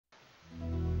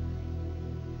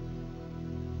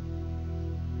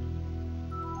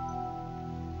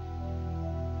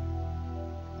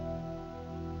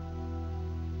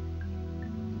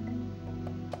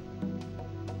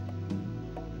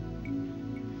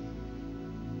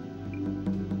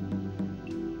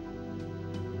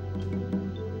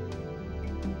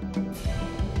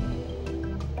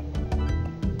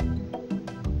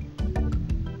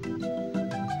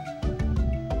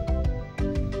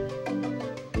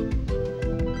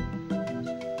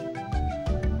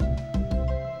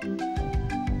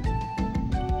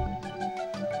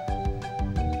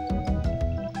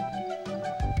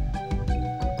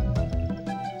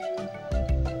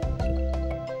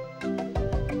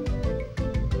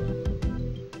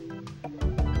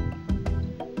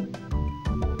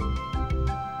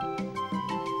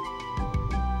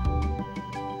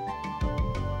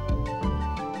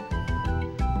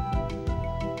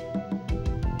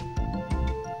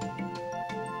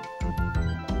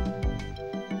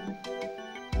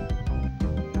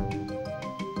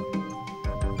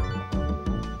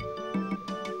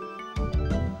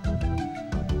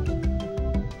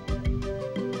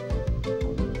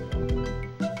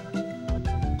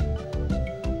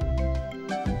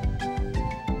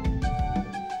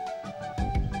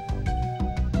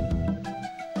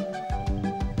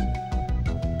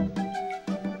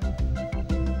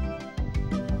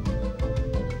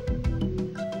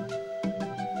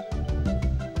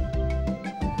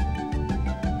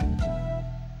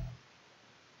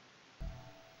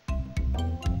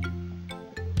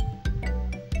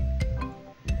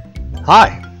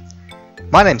Hi,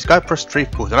 my name's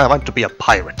Siperos and I want to be a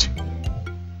pirate.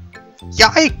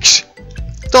 Yikes!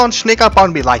 Don't sneak up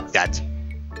on me like that.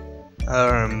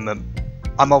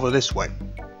 I'm over this way.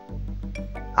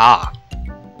 Ah.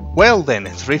 Well then,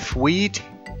 thriftweed,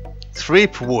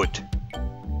 thriftwood.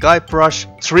 Guybrush,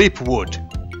 thriftwood.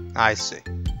 I see.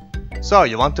 So,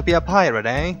 you want to be a pirate,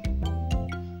 eh?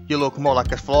 You look more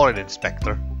like a Florida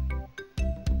inspector.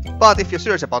 But if you're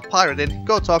serious about pirating,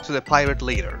 go talk to the pirate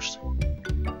leaders.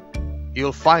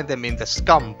 You'll find them in the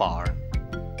scum bar.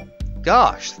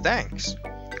 Gosh, thanks.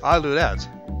 I'll do that.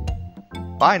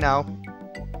 Bye now.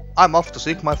 I'm off to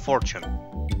seek my fortune.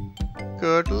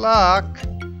 Good luck.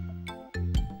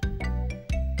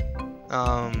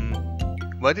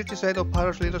 Where did you say the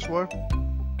pirate leaders were?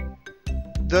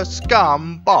 The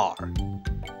scum bar.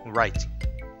 Right.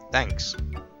 Thanks.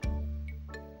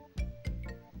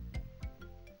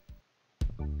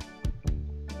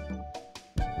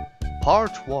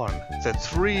 Part 1. The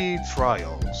 3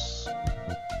 Trials.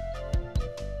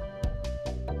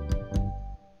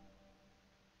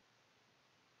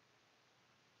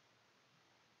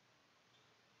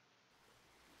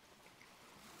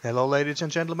 Hello ladies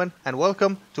and gentlemen, and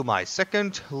welcome to my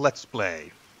second Let's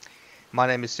Play. My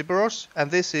name is Siperos, and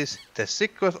this is The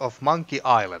Secret of Monkey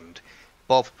Island,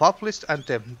 both published and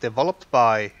developed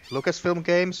by LucasFilm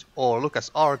Games, or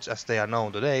LucasArts as they are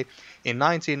known today, in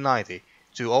 1990.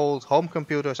 To old home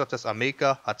computers such as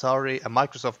Amiga, Atari and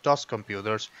Microsoft DOS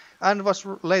computers, and was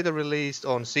later released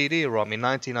on CD-ROM in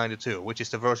 1992, which is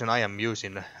the version I am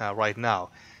using right now,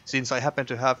 since I happen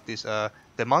to have this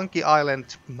the Monkey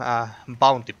Island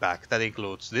bounty pack that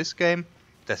includes this game,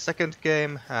 the second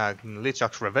game,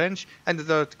 LeChuck's Revenge, and the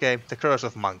third game, The Curse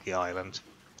of Monkey Island.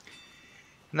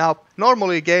 Now,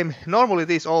 normally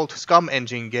these old SCUM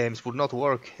engine games would not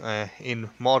work in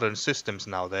modern systems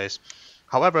nowadays.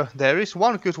 However, there is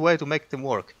one good way to make them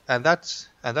work, and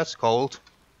that's called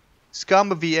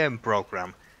SCUM-VM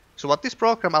program. So what this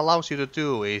program allows you to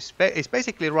do is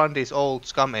basically run these old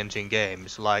SCUM engine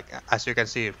games, like as you can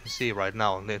see right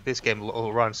now. This game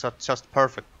will run just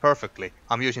perfectly.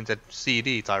 I'm using the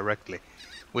CD directly,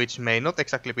 which may not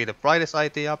exactly be the brightest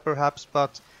idea, perhaps,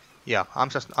 but yeah,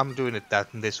 I'm doing it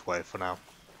this way for now.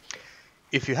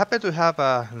 If you happen to have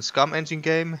a SCUM engine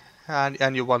game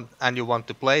and you want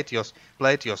to play it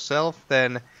yourself,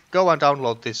 then go and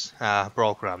download this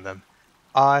program. Then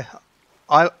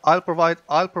I'll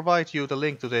provide you the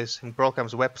link to this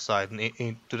program's website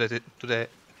to the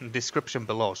description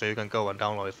below, so you can go and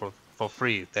download it for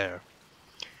free there.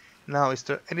 Now, is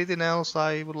there anything else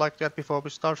I would like to add before we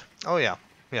start? Oh yeah.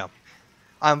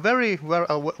 I'm very well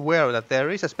aware that there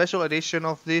is a special edition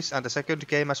of this and the second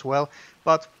game as well,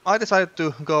 but I decided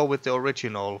to go with the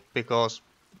original because,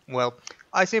 well,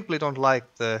 I simply don't like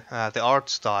the art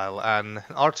style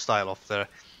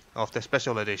of the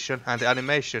special edition, and the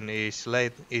animation is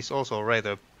also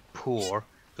rather poor,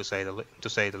 to say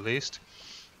the least.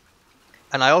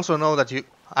 And I also know that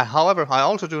however, I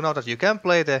also do know that you can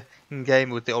play the game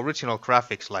with the original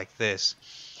graphics like this.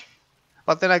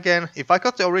 But then again, if I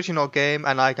got the original game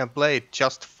and I can play it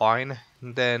just fine,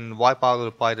 then why bother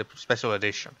to buy the special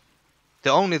edition?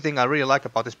 The only thing I really like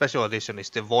about the special edition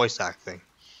is the voice acting.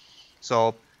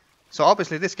 So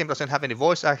obviously this game doesn't have any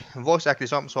voice acting,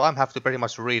 so I have to pretty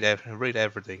much read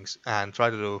everything and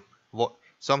try to do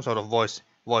some sort of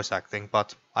voice acting,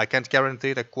 but I can't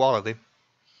guarantee the quality.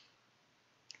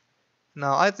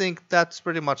 Now I think that's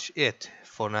pretty much it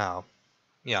for now.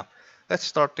 Yeah, let's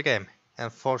start the game.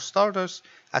 And for starters,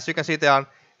 as you can see,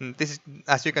 this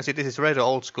is a rather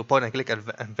old school point and click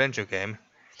adventure game,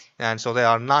 and so there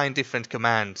are 9 different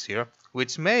commands here,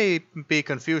 which may be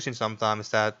confusing sometimes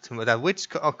that which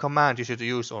command you should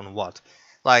use on what.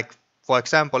 Like, for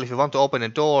example, if you want to open a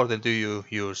door, then do you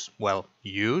use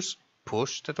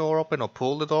push the door open, or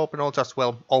pull the door open, or just,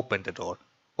 well, open the door?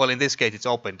 Well, in this case it's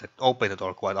open the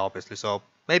door, quite obviously, so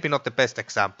maybe not the best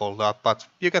example, but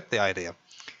you get the idea.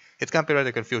 It can be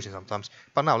rather confusing sometimes.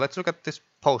 But now let's look at this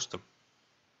poster.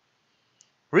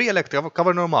 Re-elect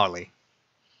Governor Marley.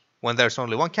 When there's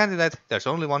only one candidate, there's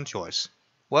only one choice.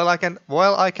 Well, I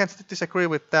can't disagree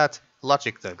with that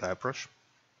logic there, Guybrush.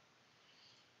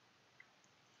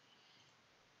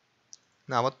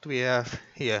 Now what do we have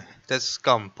here? The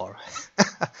scum bar.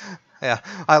 Yeah,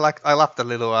 I love the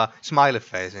little smiley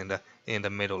face in the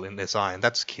middle in the sign.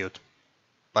 That's cute.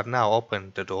 But now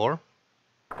open the door.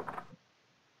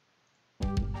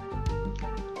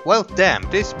 Well, damn,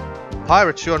 these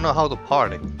pirates sure know how to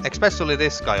party, especially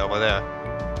this guy over there.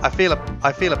 I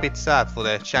feel a bit sad for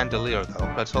the chandelier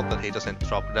though. Let's hope that he doesn't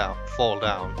fall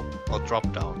down, or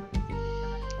drop down.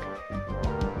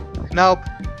 Now,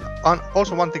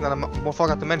 Also, one thing that I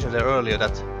forgot to mention there earlier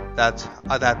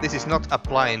that this is not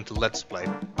applying to Let's Play.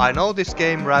 I know this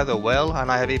game rather well,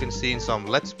 and I have even seen some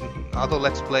other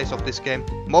Let's Plays of this game,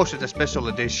 mostly the special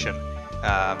edition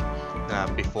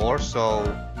before. So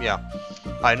yeah,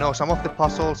 I know some of the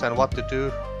puzzles and what to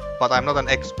do, but I'm not an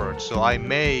expert, so I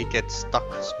may get stuck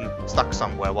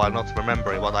somewhere while not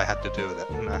remembering what I had to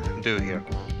do here.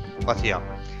 But yeah.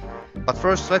 But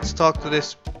first, let's talk to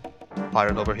this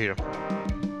pirate over here.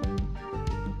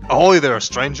 Ahoy there,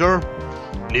 stranger!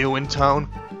 New in town?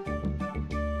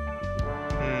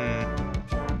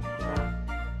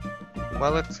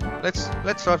 Well, let's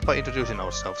start by introducing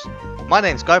ourselves. My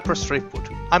name's Guybrush Threepwood.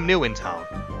 I'm new in town.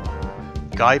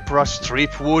 Guybrush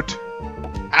Threepwood?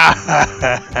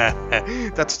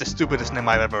 That's the stupidest name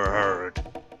I've ever heard.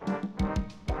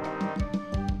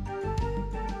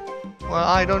 Well,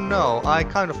 I don't know. I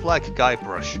kind of like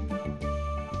Guybrush.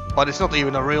 But it's not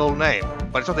even a real name.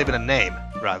 But it's not even a name,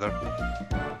 rather.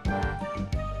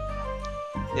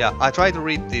 Yeah, I try to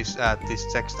read this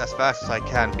text as fast as I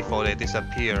can before they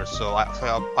disappear, so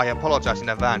I apologize in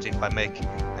advance if I make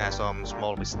some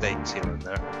small mistakes here and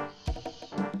there.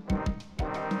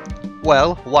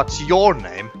 Well, what's your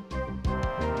name?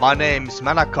 My name's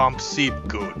Manacomp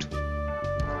Seepgood.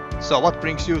 So what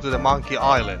brings you to the Monkey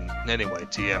Island anyway,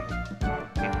 TM?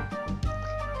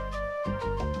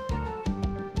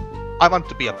 I want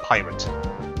to be a pirate.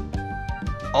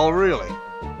 Oh really?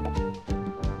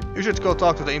 You should go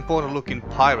talk to the important looking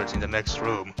pirates in the next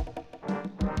room.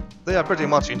 They are pretty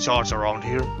much in charge around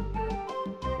here.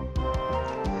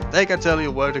 They can tell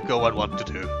you where to go and what to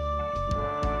do.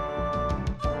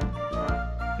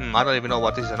 I don't even know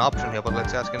what is an option here, but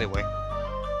let's ask anyway.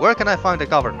 Where can I find the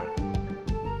governor?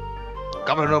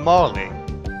 Governor Marley.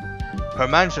 Her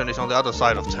mansion is on the other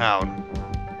side of town.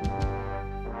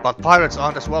 But pirates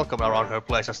aren't as welcome around her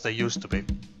place as they used to be.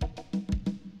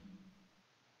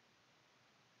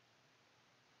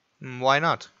 Why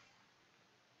not?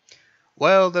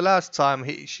 Well, the last time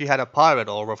she had a pirate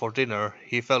over for dinner,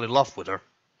 he fell in love with her.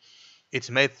 It's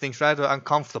made things rather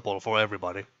uncomfortable for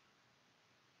everybody.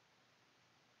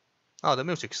 Oh, the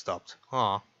music stopped.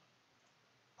 Aw.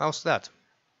 How's that?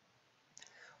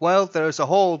 Well, there's a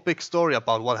whole big story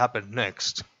about what happened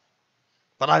next.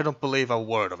 But I don't believe a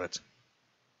word of it.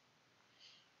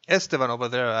 Esteban over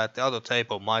there at the other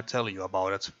table might tell you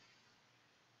about it.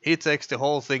 He takes the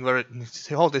whole thing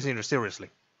seriously.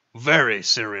 Very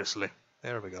seriously.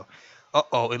 There we go.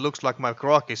 Uh-oh, it looks like my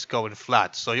grog is going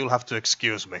flat, so you'll have to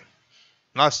excuse me.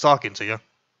 Nice talking to you.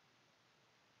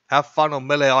 Have fun on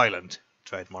Melee Island.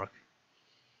 Trademark.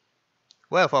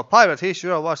 Well, for a pirate, he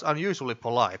sure was unusually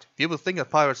polite. You would think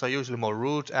that pirates are usually more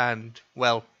rude and,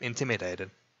 well, intimidated.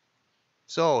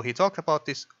 So, he talked about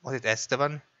this, was it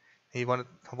Esteban? He wanted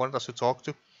us to talk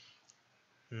to?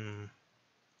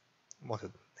 Was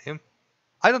it him?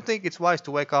 I don't think it's wise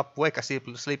to wake a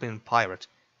sleeping pirate.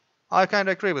 I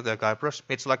kinda agree with the Guybrush.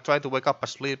 It's like trying to wake up a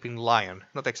sleeping lion.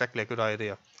 Not exactly a good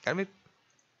idea. Can we?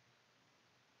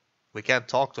 We can't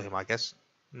talk to him, I guess.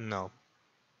 No.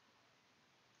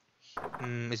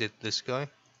 Is it this guy?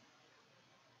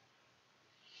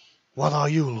 What are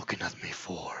you looking at me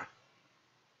for?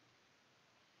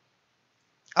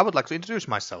 I would like to introduce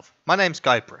myself. My name's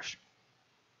Guybrush.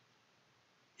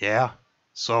 Yeah?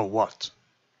 So what?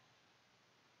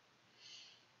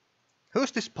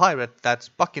 Who's this pirate that's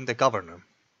bucking the governor?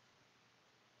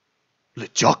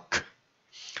 LeChuck.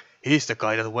 He's the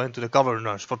guy that went to the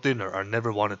governor's for dinner and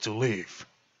never wanted to leave.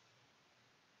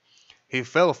 He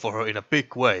fell for her in a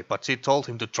big way, but she told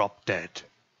him to drop dead.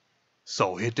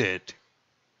 So he did.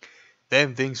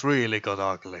 Then things really got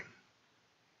ugly.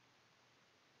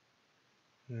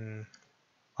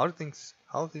 How did things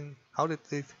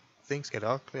get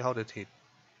ugly? How did he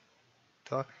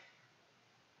talk?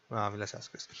 Let's ask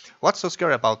this. What's so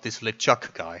scary about this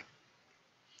LeChuck guy?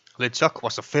 LeChuck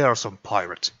was a fearsome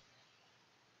pirate.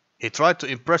 He tried to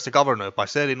impress the governor by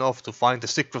sailing off to find the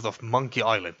secret of Monkey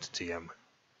Island, TM.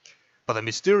 But a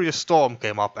mysterious storm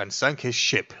came up and sank his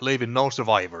ship, leaving no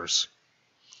survivors.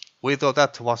 We thought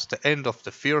that was the end of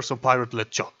the fearsome pirate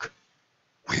LeChuck.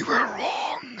 We were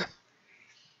wrong!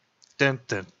 Dun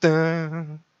dun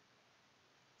dun!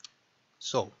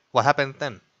 So, what happened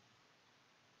then?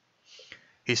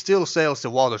 He still sails the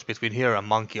waters between here and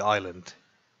Monkey Island.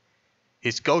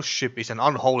 His ghost ship is an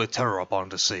unholy terror upon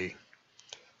the sea.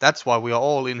 That's why we are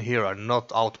all in here and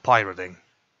not out pirating.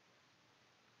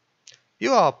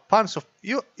 You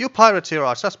pirates here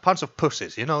are just punch of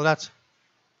pussies, you know that?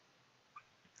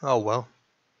 Oh well.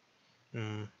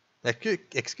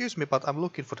 Excuse me, but I'm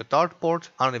looking for the dartboard.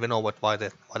 I don't even know why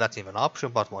that's even an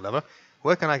option, but whatever.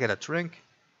 Where can I get a drink?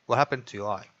 What happened to your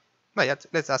eye? No, yeah,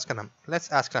 let's ask him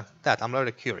that. I'm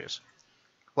really curious.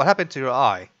 What happened to your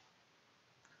eye?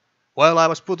 Well, I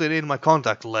was putting in my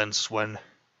contact lens when...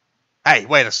 Hey,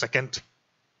 wait a second.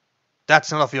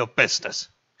 That's none of your business.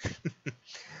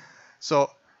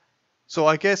 So, so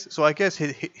I guess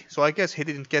he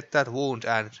didn't get that wound,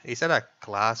 and is that a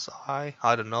glass eye?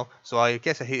 I don't know. So I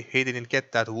guess he didn't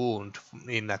get that wound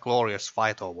in a glorious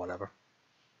fight or whatever.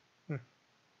 Hmm.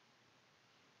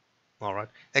 All right.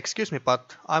 Excuse me,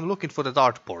 but I'm looking for the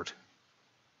dartboard.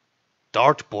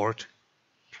 Dartboard?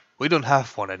 We don't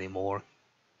have one anymore.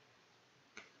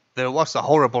 There was a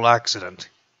horrible accident.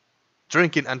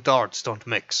 Drinking and darts don't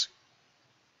mix.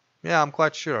 Yeah, I'm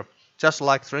quite sure. Just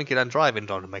like drinking and driving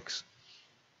don't mix.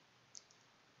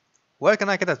 Where can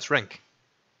I get a drink?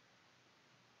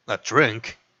 A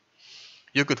drink?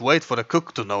 You could wait for the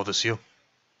cook to notice you.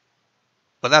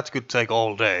 But that could take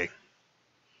all day.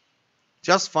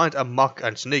 Just find a mug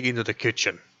and sneak into the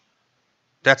kitchen.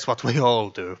 That's what we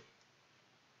all do.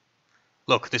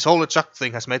 Look, this whole LeChuck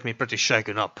thing has made me pretty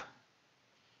shaken up.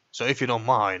 So if you don't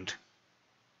mind.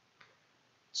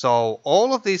 So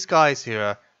all of these guys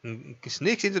here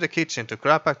sneaks into the kitchen to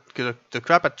grab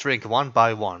a drink one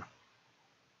by one.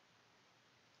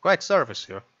 Great service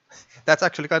here. That's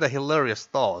actually kind of hilarious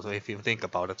thought if you think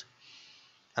about it.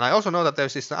 And I also know that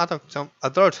there's this a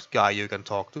third guy you can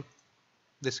talk to.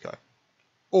 This guy.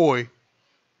 Oi.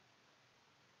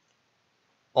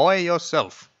 Oi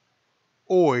yourself.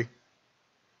 Oi.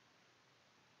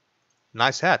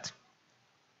 Nice hat.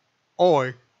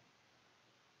 Oi.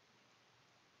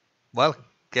 Well,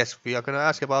 guess we are gonna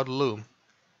ask about Loom.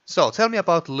 So, tell me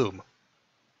about Loom.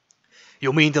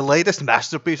 You mean the latest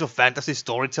masterpiece of fantasy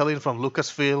storytelling from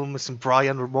LucasFilm's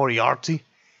Brian Moriarty?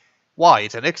 Why,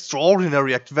 it's an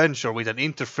extraordinary adventure with an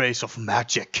interface of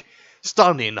magic.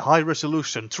 Stunning,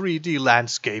 high-resolution 3D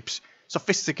landscapes,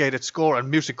 sophisticated score and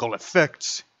musical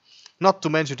effects. Not to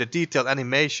mention the detailed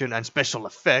animation and special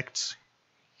effects.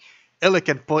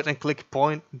 Elegant point-and-click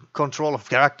control of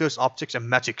characters, objects and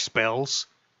magic spells.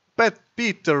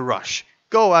 Beat the rush.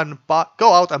 Go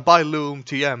out and buy Loom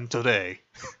TM today.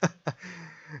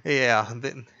 Yeah,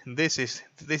 this is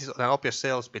an obvious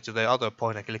sales pitch to the other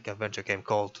point-and-click adventure game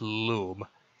called Loom.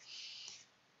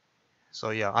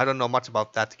 So yeah, I don't know much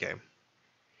about that game.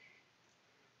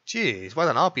 Jeez, what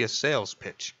an obvious sales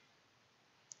pitch.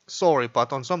 Sorry,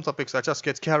 but on some topics I just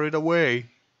get carried away.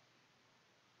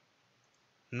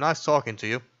 Nice talking to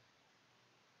you.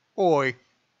 Oi.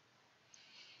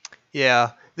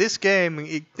 Yeah, this game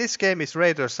is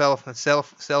rather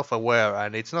self-aware,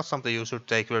 and it's not something you should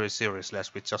take very seriously,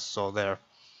 as we just saw there.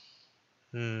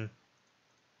 Look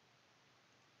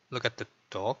at the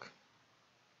dog.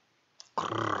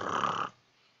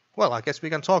 Well, I guess we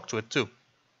can talk to it too.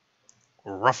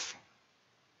 Ruff.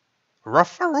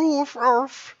 Ruff, roof,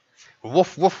 ruff.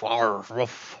 Woof, woof, arf,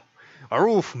 ruff. A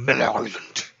roof, Mille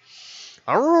Island.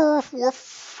 A roof,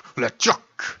 woof,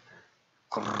 LeChuck.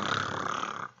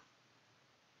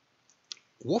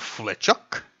 Woof,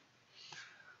 LeChuck.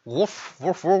 Woof,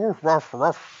 woof, woof, ruff,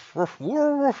 ruff, ruff,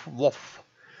 woof, woof.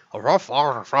 A ruff,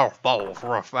 arf, ruff, boff,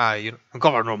 ruff,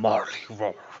 Governor Marley,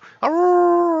 ruff.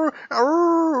 Arr,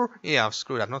 arr. Yeah,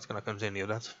 screw it, I'm not gonna continue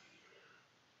that.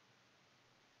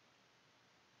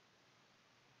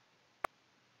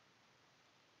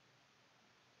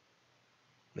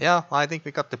 Yeah, I think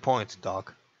we got the point,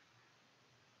 dog.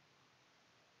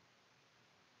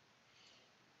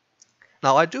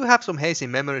 Now, I do have some hazy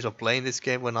memories of playing this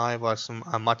game when I was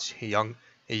much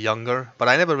younger, but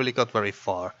I never really got very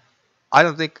far. I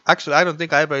don't think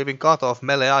I ever even got off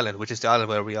Melee Island, which is the island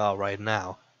where we are right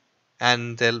now.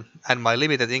 And my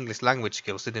limited English language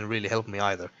skills didn't really help me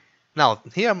either. Now,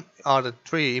 here are the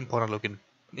three important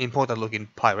looking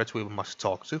pirates we must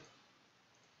talk to.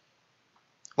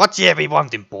 What ye be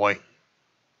wanting, boy?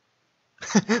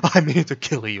 I mean to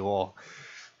kill you all.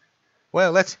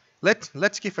 Well, let's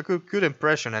give a good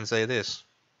impression and say this.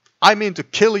 I mean to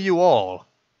kill you all.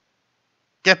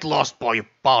 Get lost, boy, you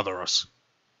bother us.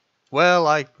 Well,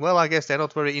 I guess they're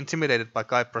not very intimidated by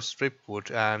Kypro's Stripwood,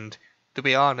 and to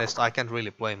be honest, I can't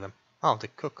really blame them. Oh, the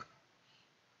cook.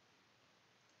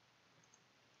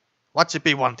 What you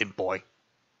be wanting, boy?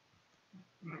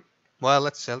 Well,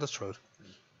 let's tell the truth.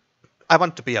 I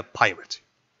want to be a pirate.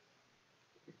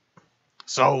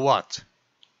 So what?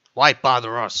 Why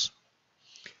bother us?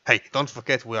 Hey, don't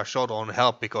forget we are short on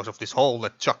help because of this whole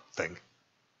LeChuck thing.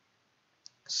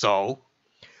 So,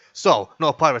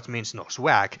 no pirate means no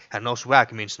swag, and no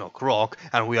swag means no grog,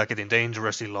 and we are getting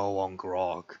dangerously low on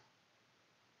grog.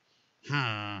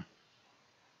 Do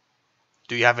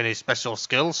you have any special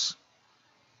skills?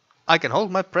 I can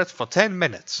hold my breath for 10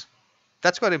 minutes.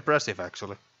 That's quite impressive,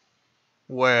 actually.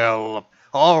 Well,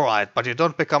 alright, but you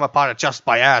don't become a pirate just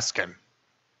by asking.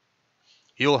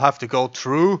 You'll have to go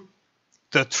through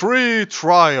the 3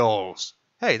 trials.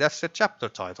 Hey, that's the chapter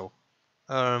title.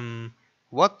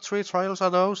 What 3 trials are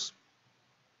those?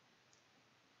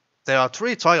 There are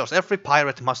 3 trials every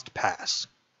pirate must pass.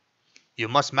 You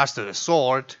must master the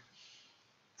sword,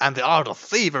 and the art of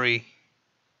thievery,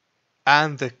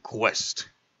 and the quest.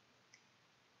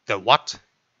 The what?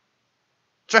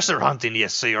 Treasure hunting,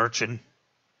 yes, sea urchin.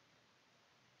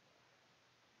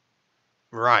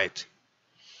 Right.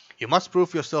 You must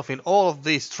prove yourself in all of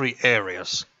these 3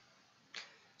 areas.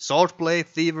 Swordplay,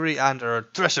 thievery, and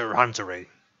treasure huntery.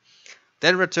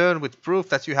 Then return with proof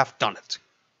that you have done it.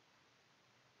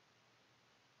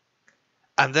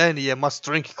 And then you must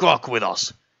drink grog with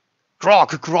us.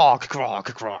 Grog, grog,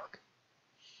 grog, grog.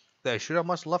 They sure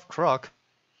must love grog.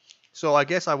 So I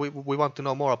guess we want to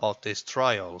know more about these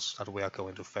trials that we are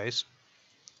going to face.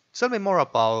 Tell me more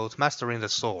about mastering the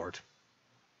sword.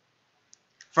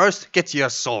 First, get your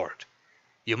sword.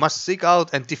 You must seek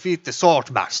out and defeat the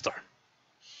sword master.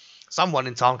 Someone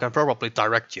in town can probably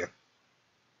direct you.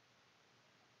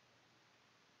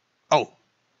 Oh,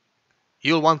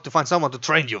 you'll want to find someone to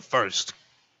train you first.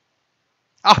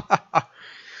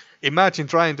 Imagine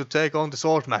trying to take on the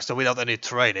swordmaster without any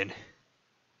training.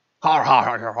 Har har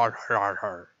har har har har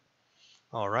har.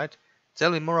 Alright,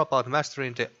 tell me more about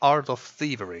mastering the art of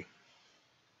thievery.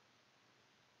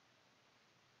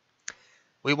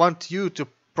 We want you to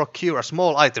procure a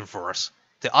small item for us,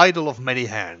 the idol of many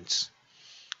hands,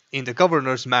 in the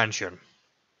governor's mansion.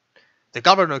 The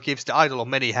governor keeps the idol of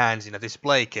many hands in a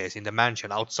display case in the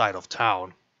mansion outside of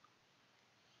town.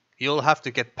 You'll have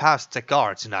to get past the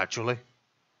guards, naturally.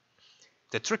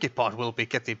 The tricky part will be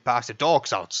getting past the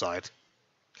dogs outside.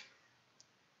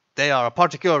 They are a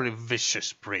particularly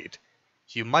vicious breed.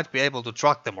 You might be able to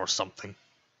track them or something.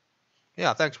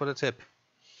 Yeah, thanks for the tip.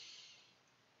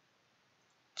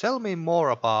 Tell me more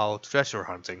about treasure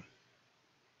hunting.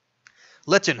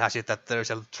 Legend has it that there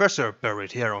is a treasure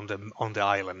buried here on the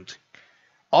island.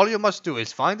 All you must do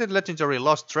is find the legendary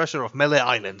lost treasure of Melee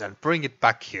Island and bring it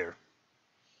back here.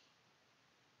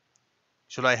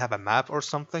 Should I have a map or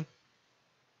something?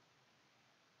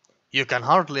 You can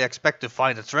hardly expect to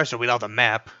find a treasure without a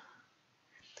map.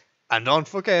 And don't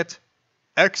forget,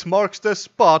 X marks the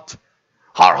spot.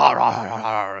 Har har har har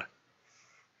har.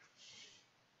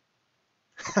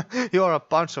 You are a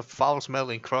bunch of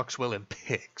foul-smelling, crock-swilling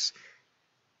pigs.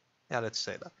 Yeah, let's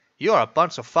say that. You are a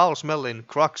bunch of foul-smelling,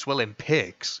 crock-swilling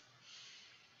pigs.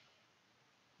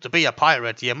 To be a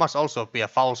pirate, you must also be a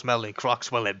foul-smelling,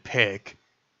 crock-swilling pig.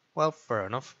 Well, fair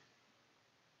enough.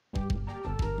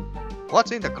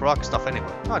 What's in the grog stuff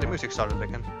anyway? Ah, the music started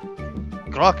again.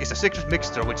 Grog is a secret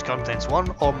mixture which contains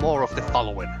one or more of the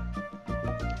following: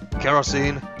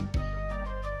 kerosene,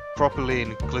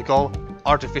 propylene glycol,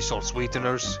 artificial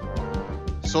sweeteners,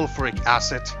 sulfuric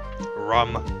acid,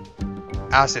 rum,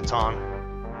 acetone,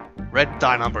 red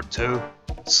dye number 2,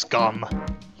 scum,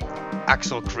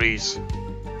 axle grease,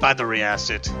 battery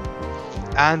acid,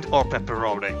 and or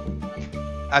pepperoni.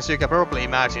 As you can probably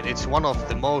imagine, it's one of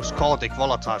the most caustic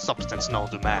volatile substances known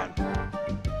to man.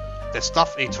 The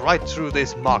stuff eats right through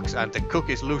these mugs and the cook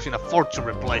is losing a fortune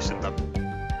replacing them.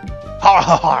 Har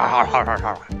har har har har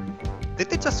har. Did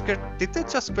they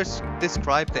just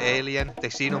describe the alien, the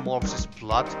xenomorph's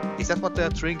blood? Is that what they're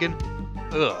drinking?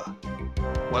 Ugh.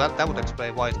 Well, that would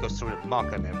explain why it goes through the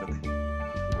mug and everything.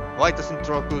 Why it doesn't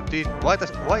go through these?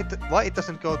 Why it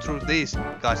doesn't go through these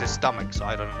guys' stomachs?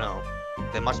 I don't know.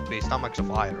 There must be stomachs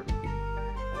of iron.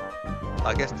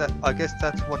 I guess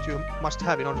that's what you must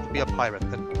have in order to be a pirate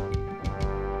then.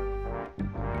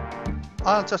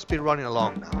 I'll just be running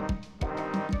along now.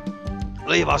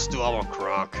 Leave us to our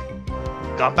grog.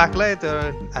 Come back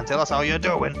later and tell us how you're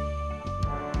doing.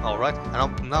 Alright,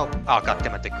 and now... Oh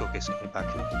goddammit, the cook is coming back.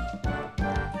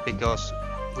 Because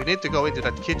we need to go into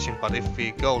that kitchen, but if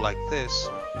we go like this...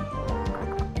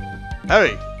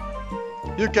 Hey!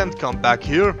 You can't come back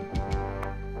here!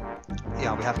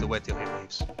 Yeah, we have to wait till he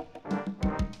leaves.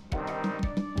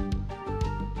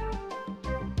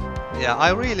 Yeah,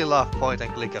 I really love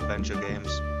point-and-click adventure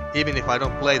games, even if I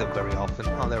don't play them very often.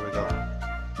 Oh, there we go.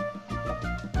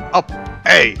 Up!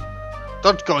 Hey!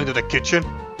 Don't go into the kitchen!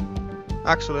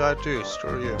 Actually, I do,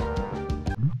 screw you.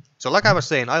 So like I was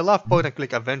saying, I love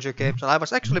point-and-click adventure games, and I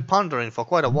was actually pondering for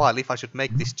quite a while if I should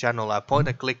make this channel a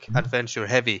point-and-click adventure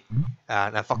heavy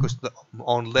and focus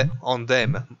on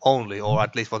them only, or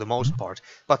at least for the most part.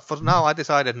 But for now I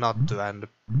decided not to, and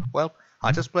well,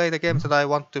 I just play the games that I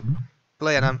want to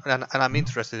play and I'm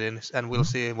interested in, and we'll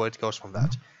see where it goes from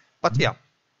that. But yeah,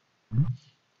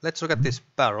 let's look at this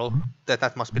barrel.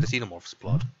 That must be the xenomorph's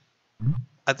blood.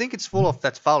 I think it's full of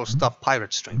that foul stuff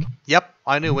pirates drink. Yep,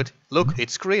 I knew it. Look,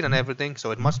 it's green and everything,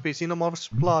 so it must be xenomorph's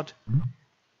blood.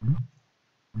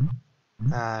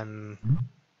 And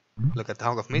look at the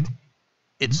hunk of meat.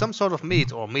 It's some sort of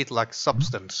meat or meat-like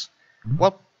substance.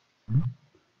 Well,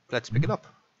 let's pick it up.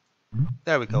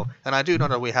 There we go. And I do know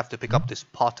that we have to pick up this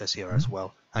potash here as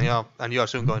well. And you are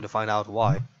soon going to find out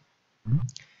why.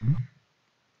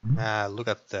 Look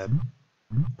at the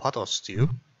potash stew.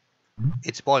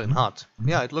 It's boiling hot.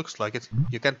 Yeah, it looks like it.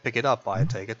 You can't pick it up, I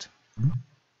take it.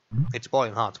 It's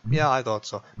boiling hot. Yeah, I thought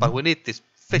so. But we need this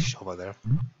fish over there.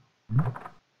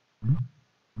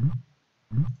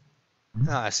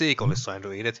 A seagull is trying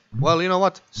to eat it. Well, you know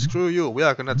what? Screw you, we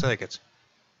are gonna take it.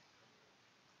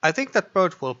 I think that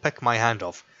bird will peck my hand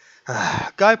off.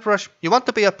 Guybrush, you want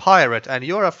to be a pirate, and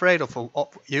you're afraid of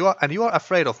you are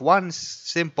afraid of one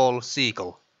simple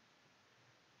seagull.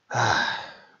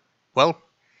 Well,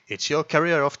 it's your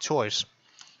career of choice.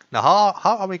 Now,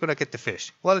 how are we gonna get the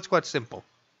fish? Well, it's quite simple.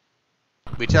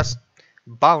 We just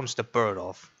bounce the bird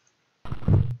off.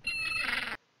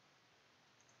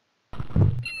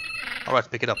 Alright,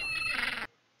 pick it up.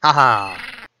 Haha!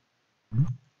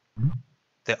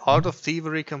 The art of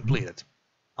thievery completed.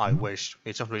 I wish.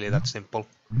 It's not really that simple.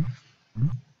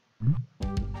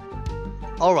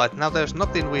 Alright, now there's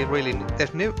nothing we really need.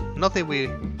 There's nothing we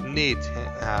need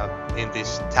in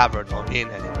this tavern or inn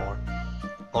anymore.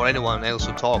 Or anyone else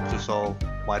to talk to, so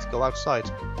might go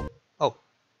outside. Oh,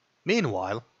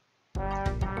 meanwhile,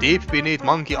 deep beneath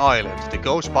Monkey Island, the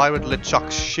ghost pirate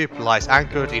LeChuck's ship lies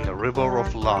anchored in a river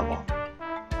of lava.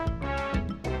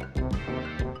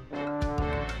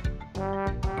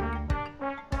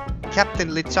 Captain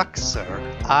LeChuck, sir,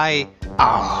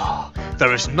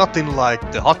 there is nothing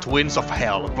like the hot winds of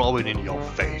hell blowing in your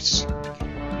face.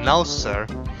 No, sir,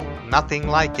 nothing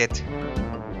like it.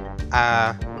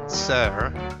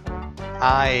 Sir,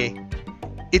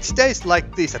 it stays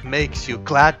like this that makes you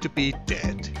glad to be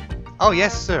dead. Oh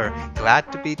yes, sir, glad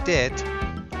to be dead.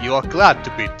 You are glad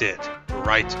to be dead,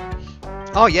 right?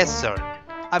 Oh yes, sir.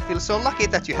 I feel so lucky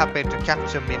that you happened to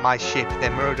capture my ship,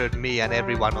 then murdered me and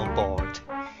everyone on board.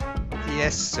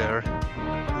 Yes, sir.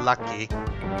 Lucky.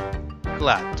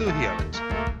 Glad to hear it.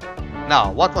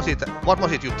 Now, what was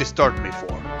it you disturbed me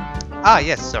for? Ah,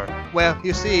 yes, sir. Well,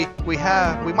 you see, we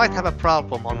might have a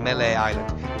problem on Melee Island.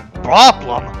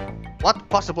 Problem? What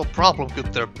possible problem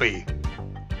could there be?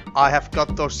 I have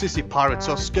got those sissy pirates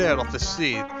so scared of the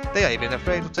sea, they are even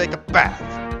afraid to take a bath.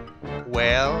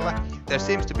 Well, there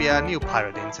seems to be a new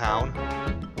pirate in town.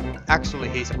 Actually,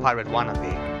 he's a pirate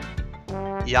wannabe.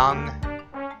 Young,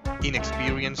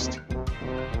 inexperienced,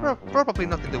 probably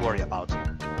nothing to worry about.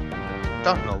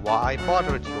 Don't know why I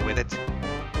bothered you with it.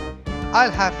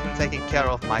 I'll have him taken care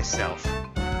of myself.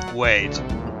 Wait,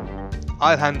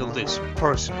 I'll handle this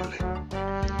personally.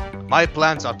 My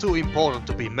plans are too important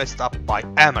to be messed up by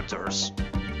amateurs.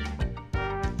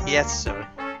 Yes, sir.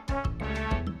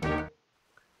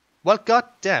 Well,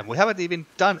 goddamn, we haven't even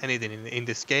done anything in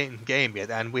this game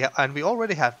yet, and we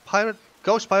already have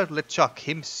Ghost Pirate LeChuck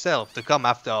himself to come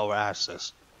after our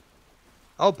asses.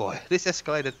 Oh boy, this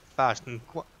escalated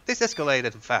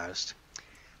fast.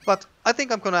 But I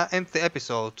think I'm gonna end the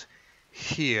episode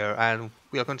here, and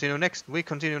we'll continue next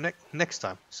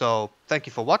time. So thank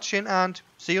you for watching, and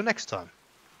see you next time.